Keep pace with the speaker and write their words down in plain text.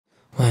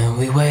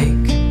we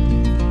wake,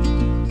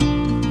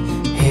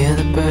 hear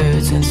the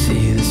birds and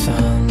see the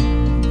sun.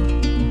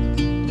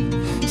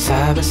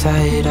 Side by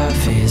side our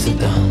fears are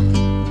done.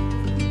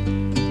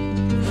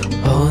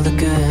 Oh, the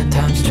good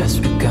times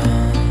just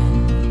begun.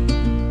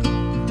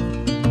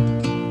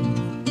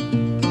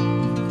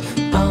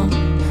 Oh,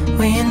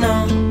 we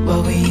know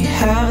what we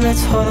have,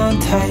 let's hold on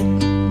tight.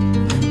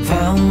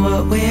 Found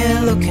what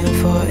we're looking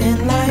for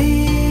in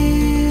life.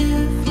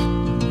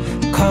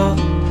 Call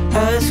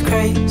us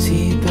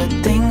crazy, but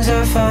things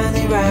are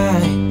finally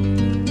right.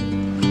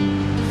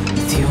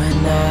 With you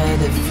and I,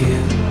 the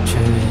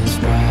future is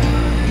bright.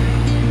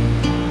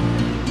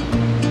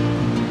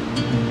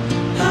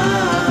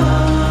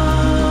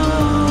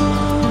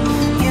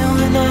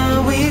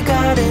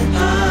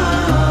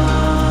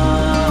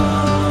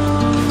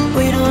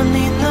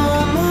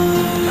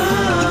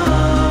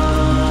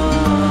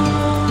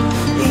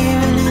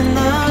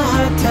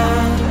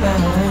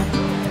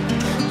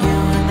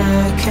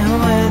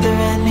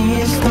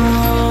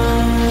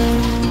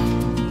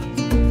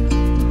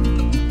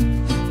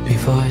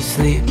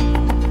 Sleep,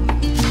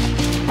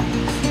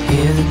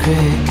 hear the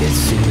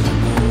crickets to the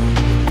moon.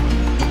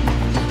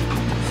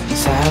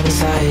 Side by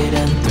side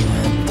and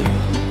through.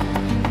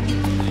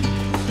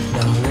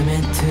 No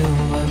limit to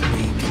what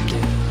we can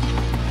do.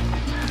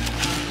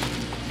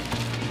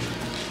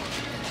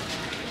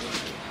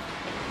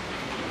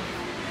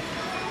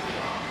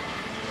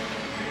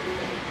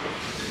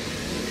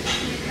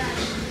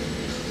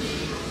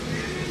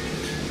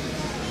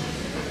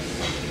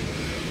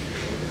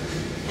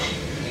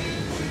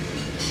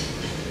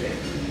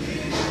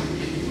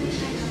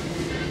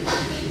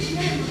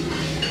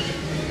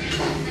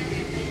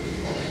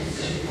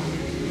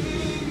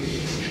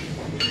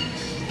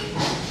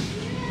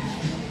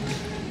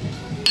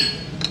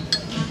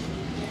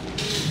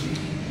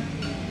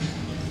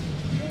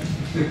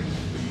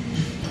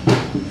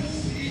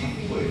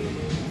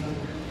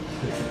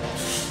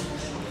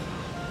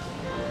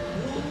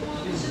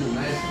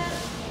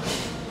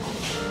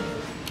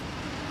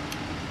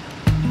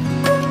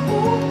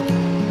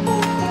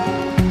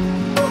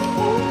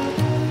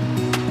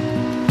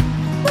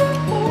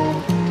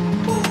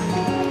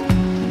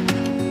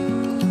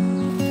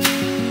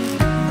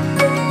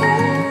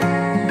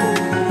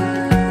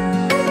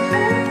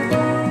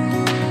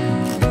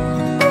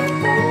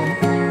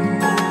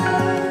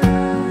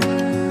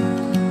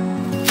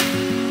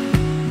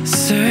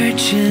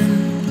 Searching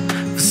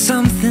for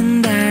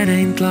something that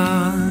ain't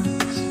lost.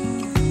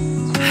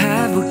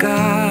 Have we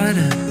got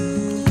it?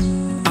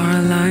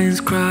 Our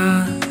lines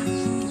crossed.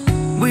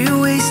 We're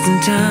wasting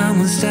time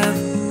on stuff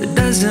that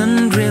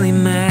doesn't really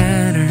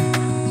matter,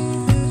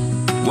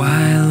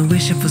 while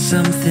wishing for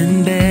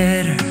something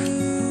better.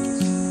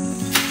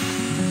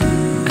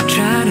 I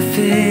try to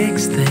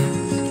fix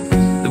things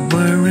that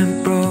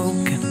weren't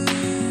broken,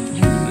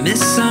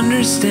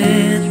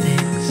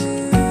 misunderstandings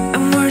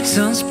and words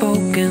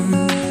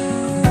unspoken.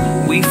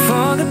 We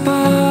fall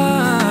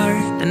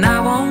apart, and I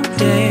won't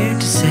dare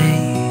to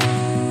say,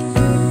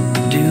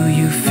 do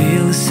you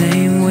feel the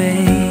same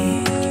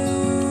way?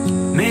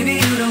 Maybe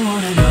you don't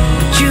wanna know,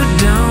 but you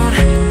don't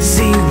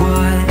see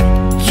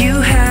what you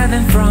have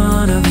in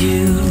front of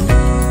you.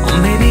 Or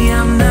maybe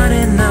I'm not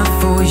enough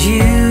for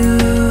you,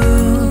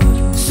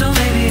 so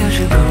maybe I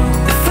should go.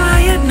 If I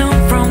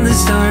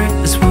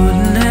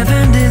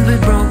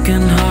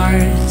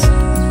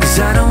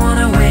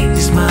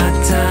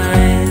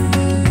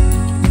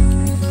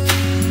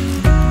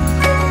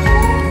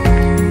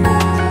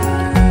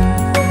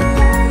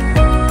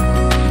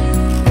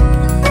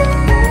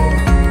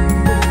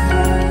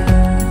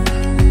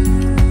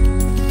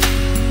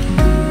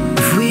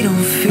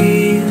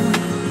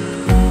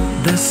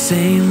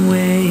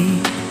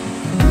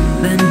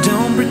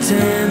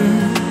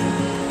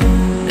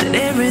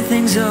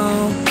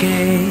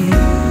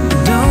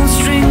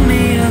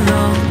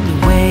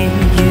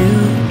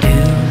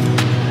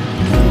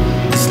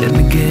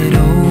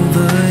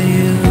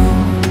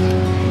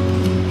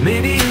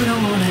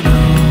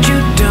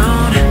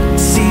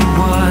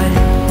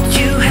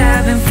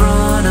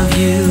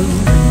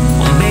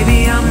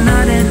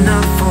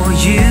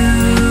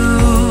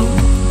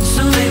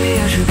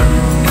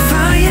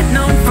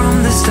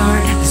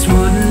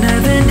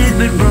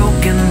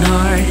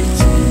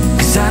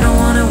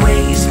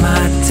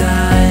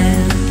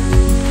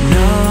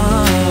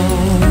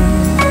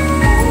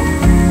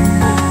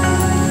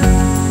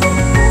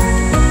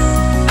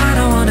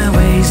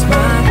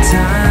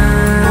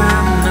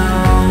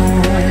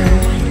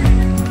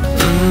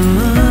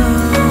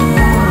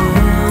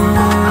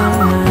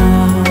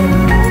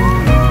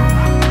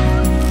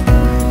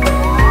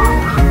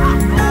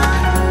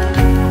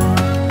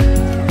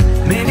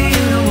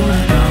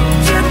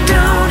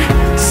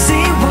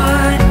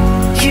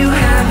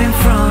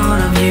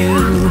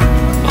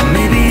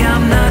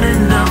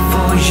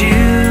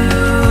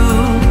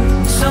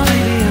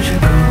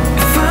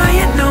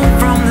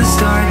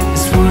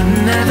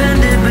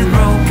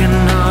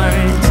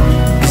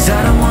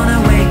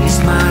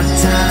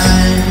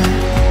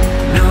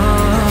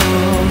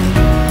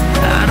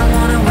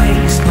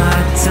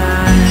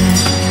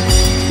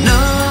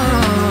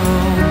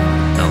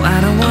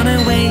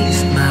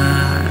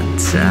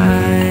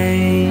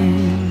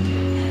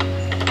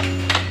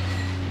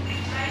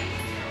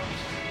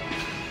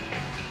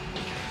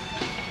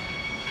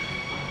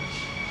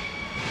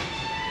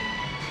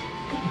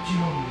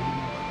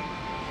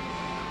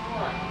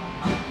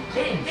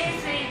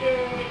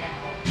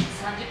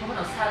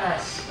探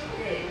し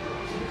て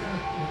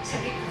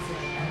先稼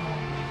いだ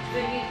普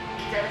通に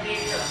ギターゲ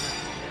ームは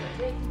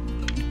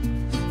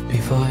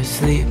Before I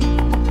sleep,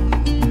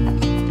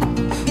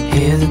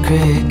 hear the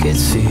crickets,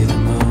 see the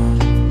moon,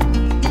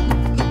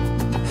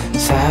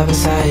 side by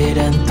side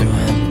and through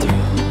and